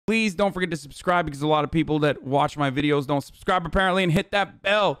Please don't forget to subscribe, because a lot of people that watch my videos don't subscribe apparently, and hit that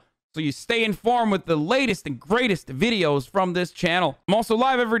bell so you stay informed with the latest and greatest videos from this channel. I'm also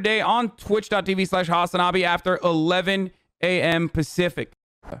live every day on twitch.tv/Hasanabi after 11 a.m. Pacific.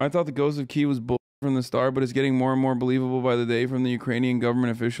 I thought the ghost of Kiev was bull from the start, but it's getting more and more believable by the day from the Ukrainian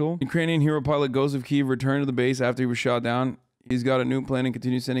government official. Ukrainian hero pilot Ghost of Kiev returned to the base after he was shot down. He's got a new plan and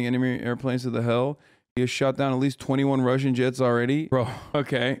continues sending enemy airplanes to the hell. He has shot down at least 21 Russian jets already. Bro,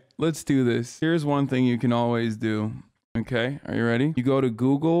 okay, let's do this. Here's one thing you can always do. Okay, are you ready? You go to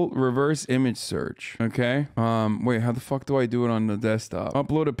Google, reverse image search. Okay. Wait, how the fuck do I do it on the desktop?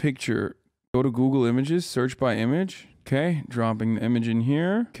 Upload a picture. Go to Google Images, search by image. Okay, dropping the image in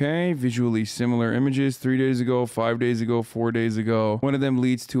here. Okay, visually similar images 3 days ago, 5 days ago, 4 days ago. One of them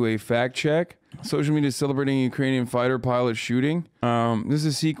leads to a fact check. Social media is celebrating a Ukrainian fighter pilot shooting. This is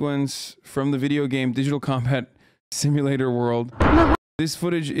a sequence from the video game Digital Combat Simulator World. This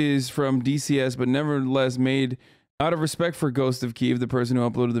footage is from DCS, but nevertheless made out of respect for Ghost of Kiev, the person who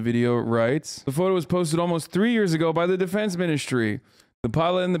uploaded the video writes. The photo was posted almost 3 years ago by the Defense Ministry. The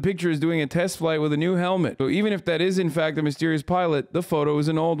pilot in the picture is doing a test flight with a new helmet. So even if that is in fact a mysterious pilot, the photo is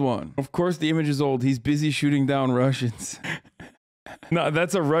an old one. Of course the image is old. He's busy shooting down Russians. No,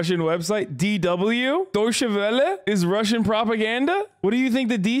 that's a Russian website. DW? Deutsche Welle is Russian propaganda? What do you think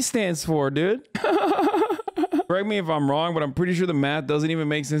the D stands for, dude? Correct me if I'm wrong, but I'm pretty sure the math doesn't even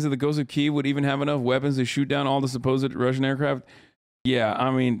make sense that the Ghost of Kiev would even have enough weapons to shoot down all the supposed Russian aircraft. Yeah, I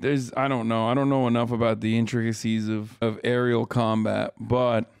mean, I don't know enough about the intricacies of aerial combat,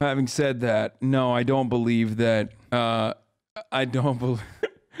 but having said that, no, I don't believe that, I don't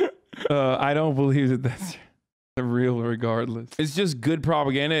believe that that's real regardless. It's just good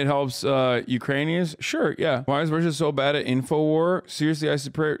propaganda. It helps Ukrainians. Sure, yeah. Why is Russia so bad at InfoWar? Seriously, I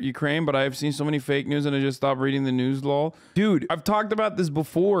support Ukraine, but I have seen so many fake news and I just stopped reading the news, lol. Dude, I've talked about this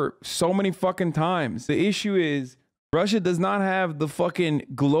before so many fucking times. The issue is Russia does not have the fucking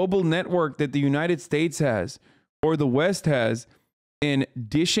global network that the United States has or the West has in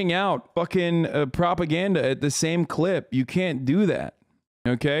dishing out fucking propaganda at the same clip. You can't do that.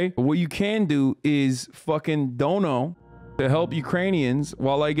 Okay, what you can do is fucking dono to help Ukrainians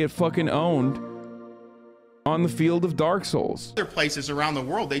while I get fucking owned on the field of Dark Souls. Other places around the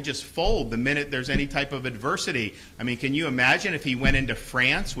world, they just fold the minute there's any type of adversity. I mean, can you imagine if he went into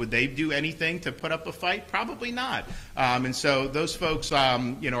France, would they do anything to put up a fight? Probably not. And so those folks,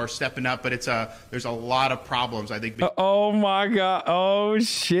 you know, are stepping up, but there's a lot of problems, I think. Oh my God. Oh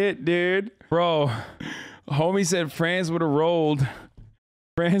shit, dude. Bro, homie said France would have rolled.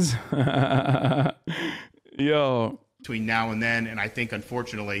 France. Yo. Between now and then, and I think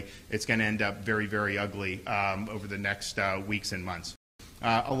unfortunately it's going to end up very, very ugly over the next weeks and months.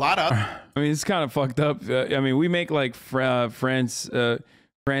 A lot of, I mean, it's kind of fucked up. I mean, we make like France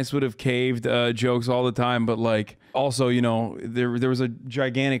would have caved jokes all the time, but like also, you know, there was a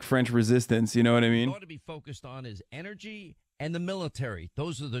gigantic French resistance. You know what I mean? What ought to be focused on is energy and the military.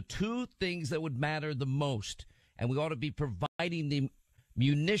 Those are the two things that would matter the most, and we ought to be providing the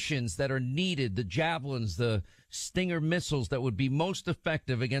munitions that are needed, the javelins, the Stinger missiles that would be most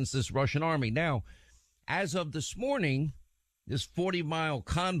effective against this Russian army. Now, as of this morning, this 40-mile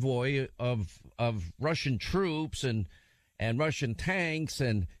convoy of Russian troops and Russian tanks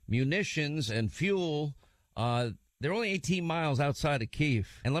and munitions and fuel, they're only 18 miles outside of Kiev.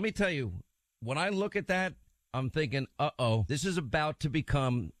 And let me tell you, when I look at that, I'm thinking, uh-oh, this is about to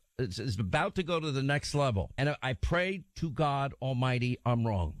become... It's about to go to the next level. And I pray to God Almighty I'm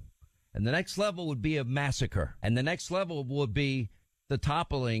wrong. And the next level would be a massacre. And the next level would be the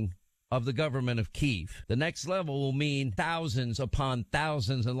toppling of the government of Kiev. The next level will mean thousands upon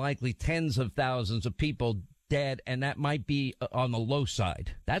thousands and likely tens of thousands of people dead. And that might be on the low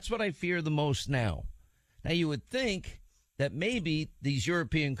side. That's what I fear the most now. Now, you would think that maybe these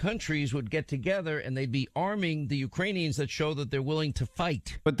European countries would get together and they'd be arming the Ukrainians that show that they're willing to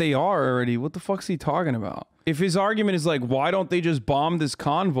fight. But they are already. What the fuck's he talking about? If his argument is like, why don't they just bomb this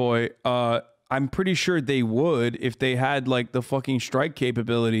convoy? I'm pretty sure they would if they had like the fucking strike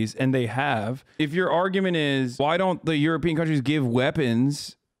capabilities, and they have. If your argument is, why don't the European countries give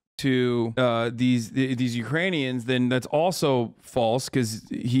weapons to these Ukrainians, then that's also false, because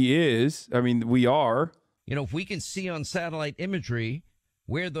he is. I mean, we are. You know, if we can see on satellite imagery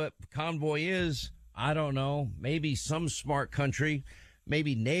where the convoy is, I don't know, maybe some smart country,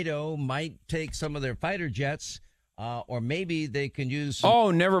 maybe NATO might take some of their fighter jets or maybe they can use.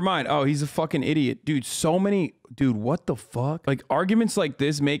 Oh, never mind. Oh, he's a fucking idiot, dude. So many, dude. What the fuck? Like arguments like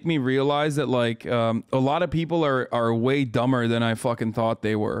this make me realize that like a lot of people are way dumber than I fucking thought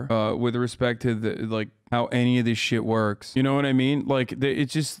they were with respect to the like how any of this shit works. You know what I mean? Like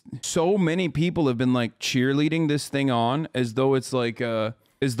it's just so many people have been like cheerleading this thing on as though it's like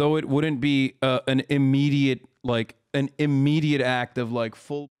as though it wouldn't be an immediate act of like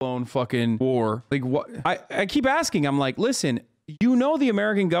full-blown fucking war. Like what I keep asking, I'm like, listen, you know the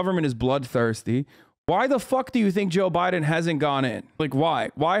American government is bloodthirsty. Why the fuck do you think Joe Biden hasn't gone in? Like why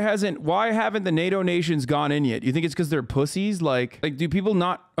haven't the NATO nations gone in yet? You think it's because they're pussies? Like do people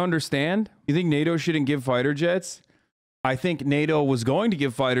not understand? You think NATO shouldn't give fighter jets? I think NATO was going to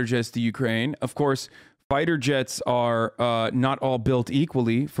give fighter jets to Ukraine. Of course, fighter jets are not all built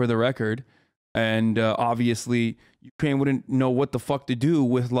equally, for the record. And obviously, Ukraine wouldn't know what the fuck to do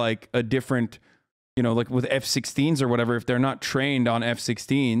with like a different, you know, like with F-16s or whatever, if they're not trained on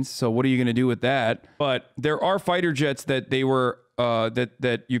F-16s. So what are you going to do with that? But there are fighter jets that they were,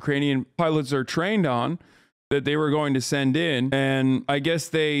 that Ukrainian pilots are trained on, that they were going to send in. And I guess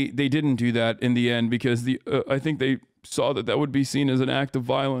they didn't do that in the end because I think they saw that would be seen as an act of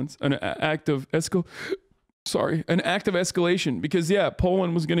violence, an act of escalation, because yeah,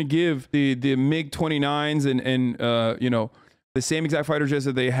 Poland was going to give the MiG-29s and you know, the same exact fighter jets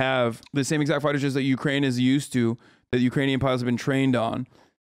that they have, the same exact fighter jets that Ukraine is used to, that Ukrainian pilots have been trained on,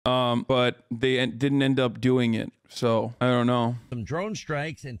 but they didn't end up doing it. So I don't know. Some drone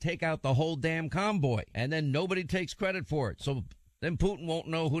strikes and take out the whole damn convoy, and then nobody takes credit for it. So then Putin won't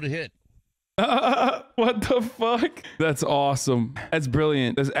know who to hit. What the fuck? That's awesome. That's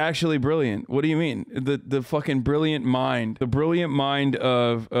brilliant. That's actually brilliant. What do you mean? The fucking brilliant mind. The brilliant mind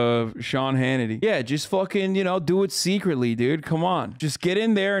of Sean Hannity. Yeah, just fucking, you know, do it secretly, dude. Come on. Just get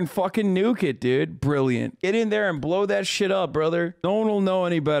in there and fucking nuke it, dude. Brilliant. Get in there and blow that shit up, brother. No one will know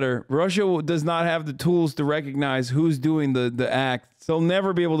any better. Russia does not have the tools to recognize who's doing the act. They'll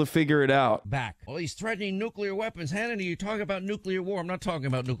never be able to figure it out. Back. Well, he's threatening nuclear weapons. Hannity, you talk about nuclear war. I'm not talking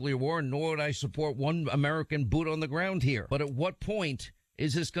about nuclear war, nor would I support one American boot on the ground here. But at what point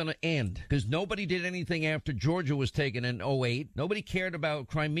is this going to end? Because nobody did anything after Georgia was taken in 2008. Nobody cared about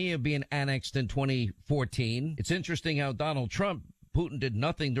Crimea being annexed in 2014. It's interesting how Putin did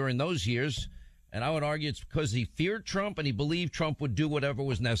nothing during those years. And I would argue it's because he feared Trump and he believed Trump would do whatever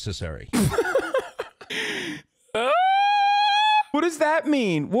was necessary. What does that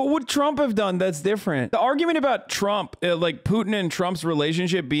mean? What would Trump have done that's different? The argument about Trump, like Putin and Trump's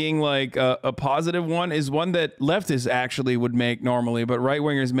relationship being like a positive one, is one that leftists actually would make normally, but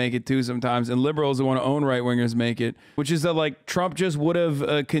right-wingers make it too sometimes, and liberals who want to own right-wingers make it, which is that like Trump just would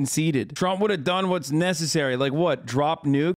have conceded. Trump would have done what's necessary. Like what? Drop nukes?